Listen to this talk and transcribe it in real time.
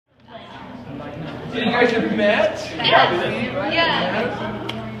You guys have met? Yeah.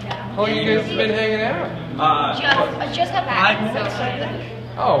 How long you guys been hanging out? I just got back. 5 minutes So.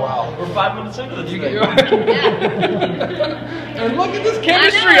 Oh wow. We're 5 minutes into this thing. And look at this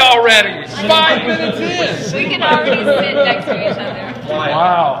chemistry already. 5 minutes in. We can already sit next to each other.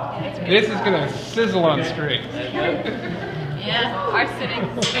 Wow. This is gonna sizzle on straight. Yeah, our sitting.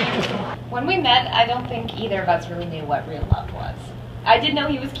 When we met, I don't think either of us really knew what real love was. I did know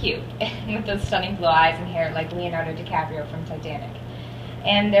he was cute, with those stunning blue eyes and hair like Leonardo DiCaprio from Titanic.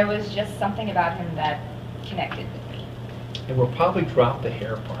 And there was just something about him that connected with me. And we'll probably drop the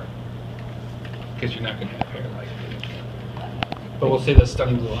hair part. Because you're not gonna have hair like me. But we'll say the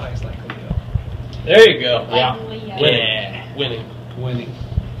stunning blue eyes like Leo. There you go. Yeah. Like Leo. Yeah. Winning. Winning.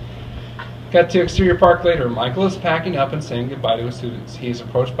 Got to Exterior Park later. Michael is packing up and saying goodbye to his students. He is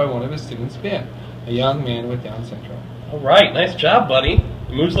approached by one of his students, Ben, a young man with Down syndrome. All right. Nice job, buddy.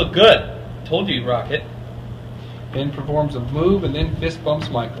 The moves look good. Told you you'd rock it. Ben performs a move and then fist bumps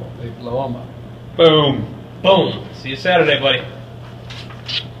Michael. They blow him up. Boom. Boom. See you Saturday, buddy.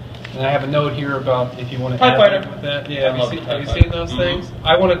 And I have a note here about if you want to Tie add fighter. with that. Yeah, I love have the you tie seen fighter. those things?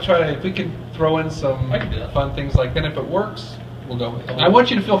 I want to try to, if we can throw in some I can do that. fun things like that. If it works, we'll go with it. I want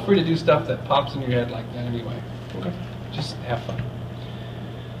you to feel free to do stuff that pops in your head like that anyway. Okay. Just have fun.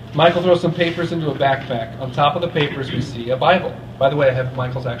 Michael throws some papers into a backpack. On top of the papers, we see a Bible. By the way, I have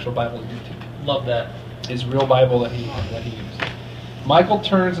Michael's actual Bible here too. Love that. His real Bible that he used. Michael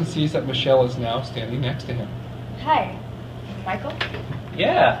turns and sees that Michelle is now standing next to him. Hi, Michael?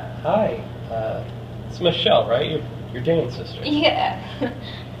 Yeah. Hi. It's Michelle, right? Your Dan's sister. Yeah.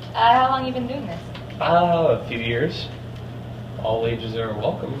 How long you been doing this? A few years. All ages are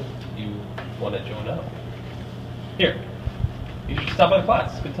welcome if you want to join up. Here. You should stop by the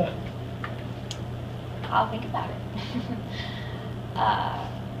class. It's a good time. I'll think about it.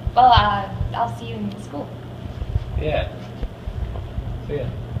 I'll see you in school. Yeah. See ya.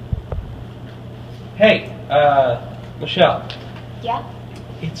 Hey, Michelle. Yeah?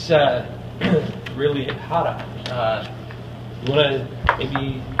 It's really hot out. You wanna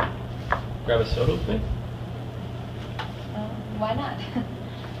maybe grab a soda with me? Why not?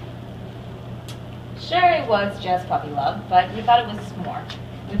 Sure, it was just puppy love, but we thought it was more.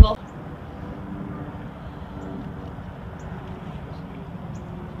 We both.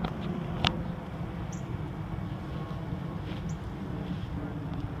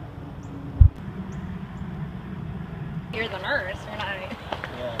 You're the nurse, you're not.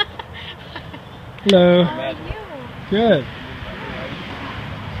 Yeah. Hello. How are you? Good.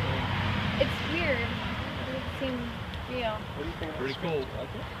 It's weird. It doesn't seem real. What do you think? Pretty cool.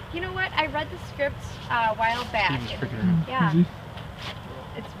 Okay. You know what? I read the script a while back. Yeah. Easy.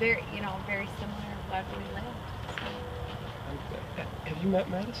 It's very, very similar to what we lived. So. Have you met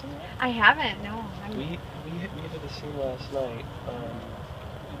Madison yet? I haven't, no. We did a scene last night.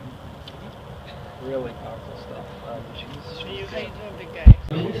 Really powerful stuff. She's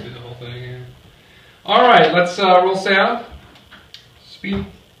All right, let's roll sound. Speed.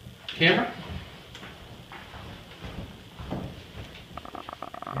 Camera.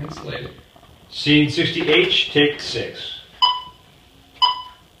 And slate it. Scene 60H, take 6.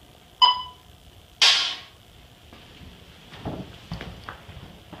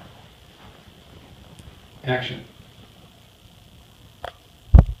 Action.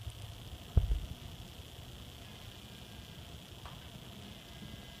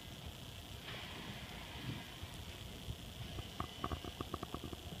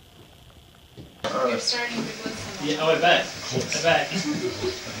 You're starting to listen. Yeah, oh, I bet.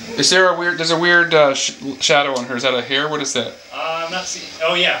 Is there a weird? There's a weird shadow on her. Is that a hair? What is that? I'm not seeing.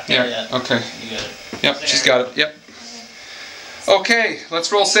 Oh, yeah. Yeah. Okay. You got it. Yep. She's got it. Yep. Okay.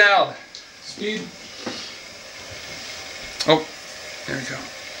 Let's roll sound. Speed. Oh, there we go.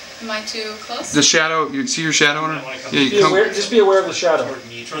 Am I too close? The shadow. You see your shadow on her? Yeah. You come. Just be aware of the shadow.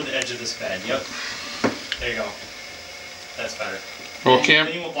 Toward the edge of this bed. Yep. There you go. That's better. Roll Then cam.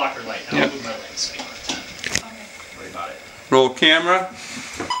 Then you will block her light. I'll Yep. move my legs. So you don't have to Okay. worry about it. Roll camera.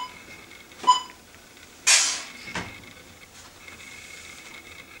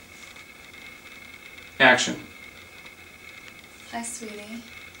 Action. Hi, sweetie.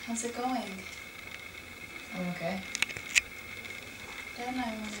 How's it going? I'm okay. Dad and I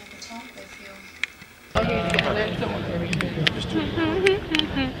want to have a talk with you.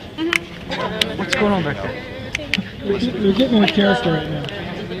 What's going on back there? You're getting in a character right now.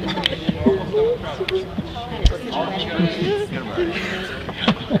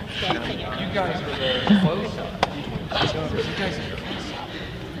 You guys are close.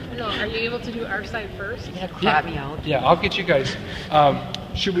 No, are you able to do our side first? Yeah, I'll get you guys.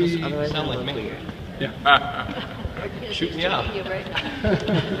 Should we? Sound like me. Shoot me up.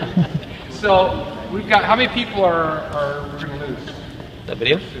 So we've got, how many people are we're going to lose? That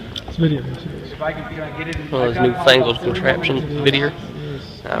video? It's video. If I can get it in. Oh, this newfangled contraption video.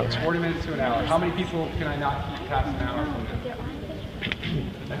 It's 40 minutes to an hour. How many people can I not keep past an hour from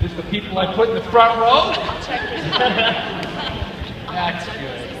this? Just the people I put in the front row? That's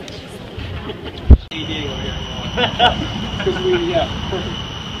good. Because perfect.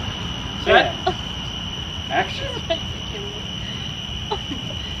 Set. Action.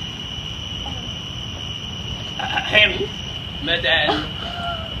 Henry, Madame,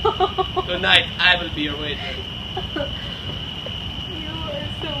 tonight I will be your waiter. You are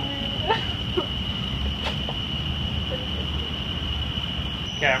so weird.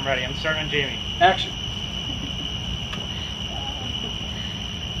 Okay, I'm ready. I'm starting on Jamie. Action.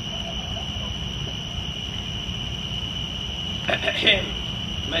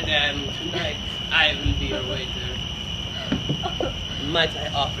 Madame, tonight I will be your waiter. Might I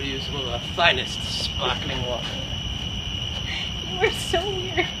offer you some of our finest sparkling water? You are so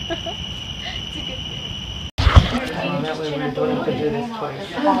weird. It's a good thing. That way we don't have to do this twice.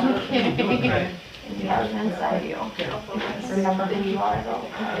 You have it inside you. Remember who you are, though.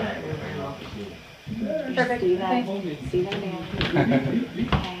 Perfect. See them there.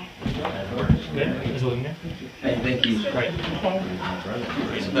 Good? Is it looking there? I think he's right.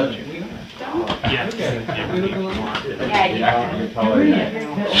 He's about you. Yeah.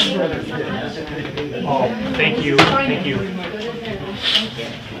 Oh, thank you. Thank you.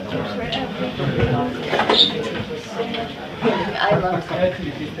 I love it.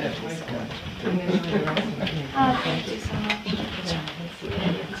 Oh, thank you so much.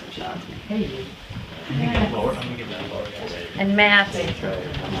 And Matt.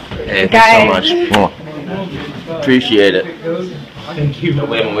 Hey, thanks so much. Appreciate it. Thank you.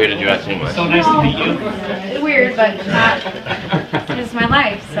 We haven't weirded you out too much. So nice to meet you. Weird, but not. It's my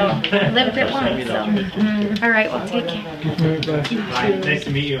life, so I lived it once. So, all right, well, take care. Bye. Nice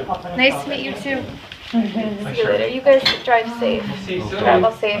to meet you. Nice to meet you too. See you later. You guys drive safe.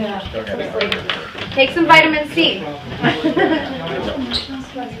 Travel safe. Sleep. Take some vitamin C.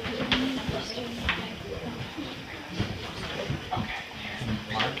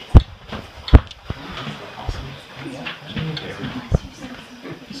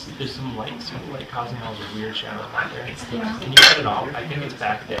 There's some light causing all the weird shadow back there. Can you cut it off? I think it's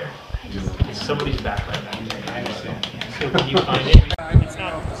back there. It's somebody's back right back there. So can you find it? It's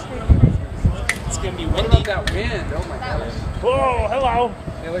not. It's gonna be windy. What about that wind? Oh my gosh. Whoa! Hello.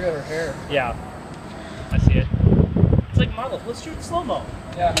 Hey, look at her hair. Yeah, I see it. It's like models. Let's shoot in slow mo.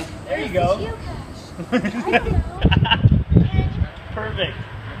 Yeah. There you go. Perfect.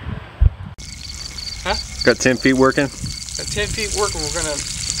 Huh? Got 10 feet working? At 10 feet working, we're going to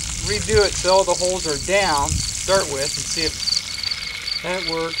redo it so all the holes are down to start with and see if that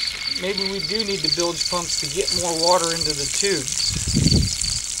works. Maybe we do need the bilge pumps to get more water into the tubes.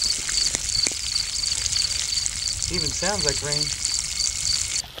 Even sounds like rain.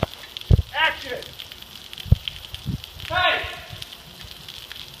 Action! Hey!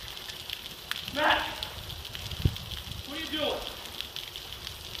 Matt! What are you doing?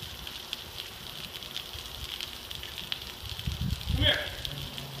 Come here.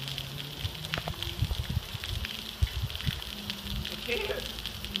 I can't.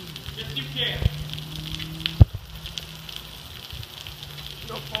 Yes, you can.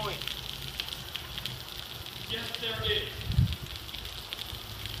 No point. Yes, there is.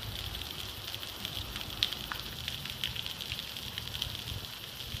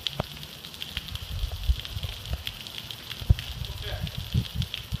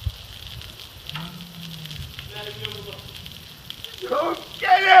 Go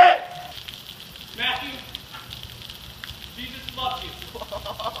get it! Matthew, Jesus loves you.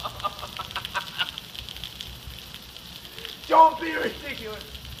 Don't be ridiculous.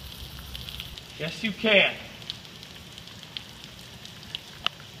 Yes, you can.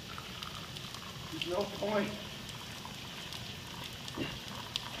 There's no point.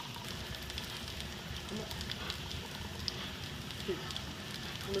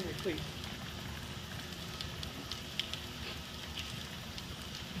 Come in here, please.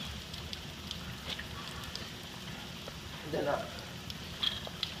 Then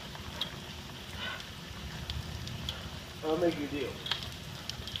I'll make you a deal.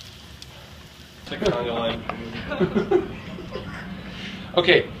 It's like a conga line.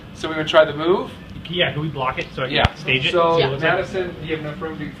 Okay, so we're going to try the move. Yeah, can we block it so I can Yeah. stage it? So See what it looks like? Madison, do you have enough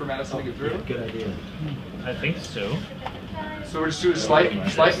room for Madison to get through? Good idea. I think so. So we're just doing a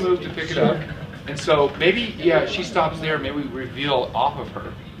slight move to pick it up. And so maybe, yeah, she stops there. Maybe we reveal off of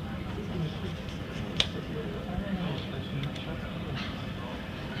her.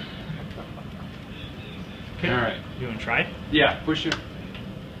 Okay. All right. You want to try? Yeah, push it.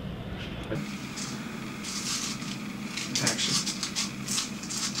 Action.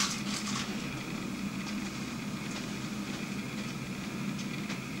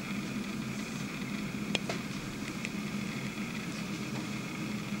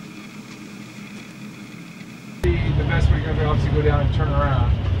 The best way to go, obviously go down and turn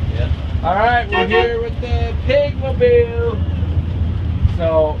around. Yeah. All right, we're here with the Pigmobile.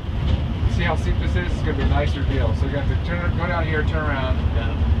 So, see how steep this is? It's gonna be a nicer deal. So you got to go down here, turn around.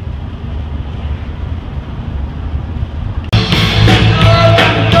 Yeah.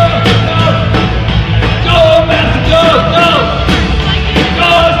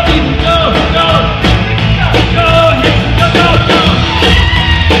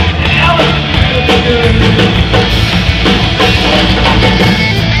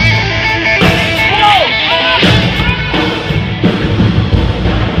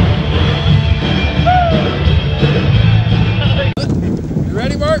 You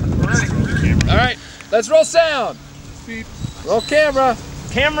ready, Mark? All right, let's roll sound. Roll camera.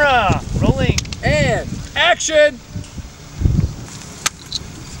 Camera rolling. And action.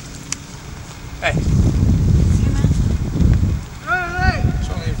 Hey. What's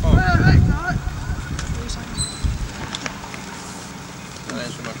wrong with your phone? Don't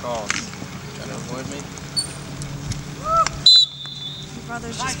answer my calls. Trying to avoid me? Your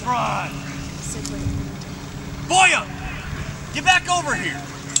brother's Nice just run. sickly. Boya, get back over here.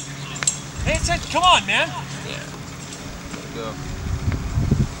 Pay attention. Come on, man. Yeah. Let's go.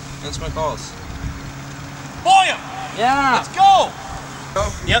 Answer my calls. Boya, Yeah. let's go.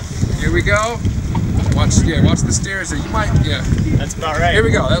 Yep. Here we go. Watch the stairs. You might, yeah. That's about right. Here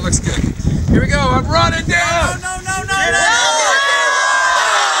we go. That looks good. Here we go. I'm running down. No.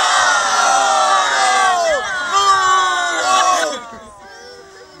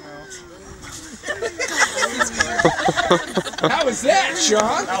 How was that,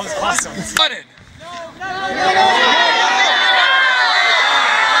 Sean? That was awesome. Running.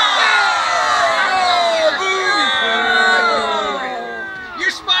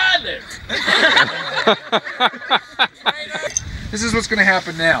 You're smiling. This is what's going to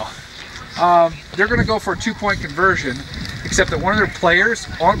happen now. They're going to go for a 2-point conversion, except that one of their players,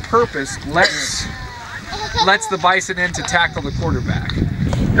 on purpose, lets the Bison in to tackle the quarterback.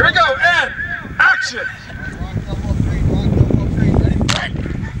 Here we go, and action!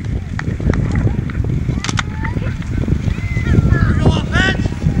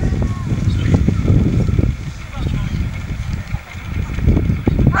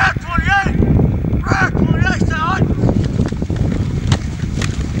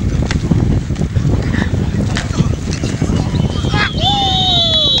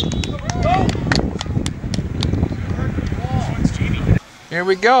 Here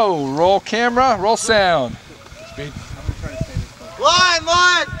we go. Roll camera, roll sound. Speed.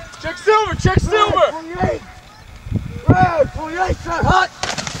 Line. Check silver, check silver. 28. Red, 28, set hot.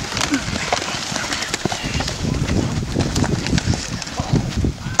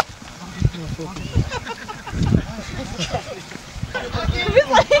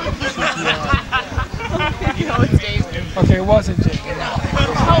 Okay, it wasn't Jake.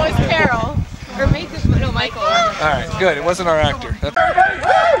 Oh, it's Carol. Or no, Michael. All right, good. It wasn't our actor.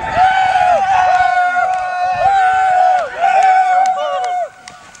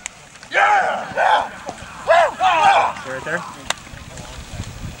 Right there.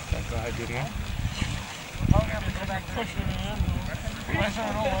 Go ahead, do it again.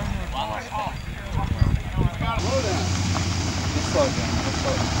 Slow down.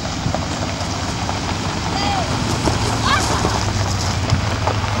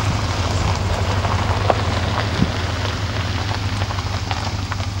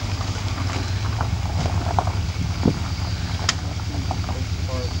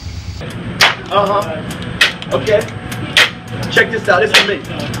 Okay. Check this out, it's for me.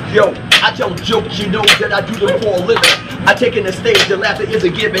 Yo, I tell jokes, you know that I do them for a living. I take in the stage, the laughter is a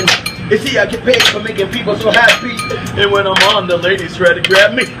given. You see, I get paid for making people so happy. And when I'm on, the ladies try to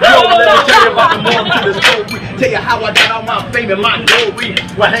grab me. Yo, let me tell you about the more to the story. Tell you how I got all my fame and my glory.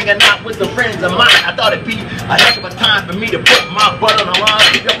 While hanging out with some friends of mine, I thought it'd be a heck of a time for me to put my butt on the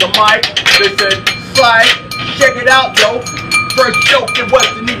line. Pick up the mic, they said, slide, check it out, yo. First joke, it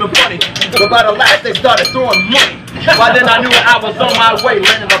wasn't even funny. But by the last, they started throwing money. By then I knew I was on my way,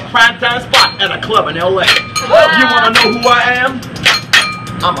 landing a primetime spot at a club in LA. You wanna know who I am?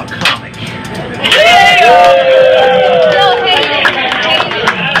 I'm a comic.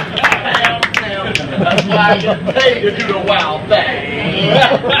 That's why I get paid to do the wild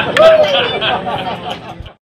thing.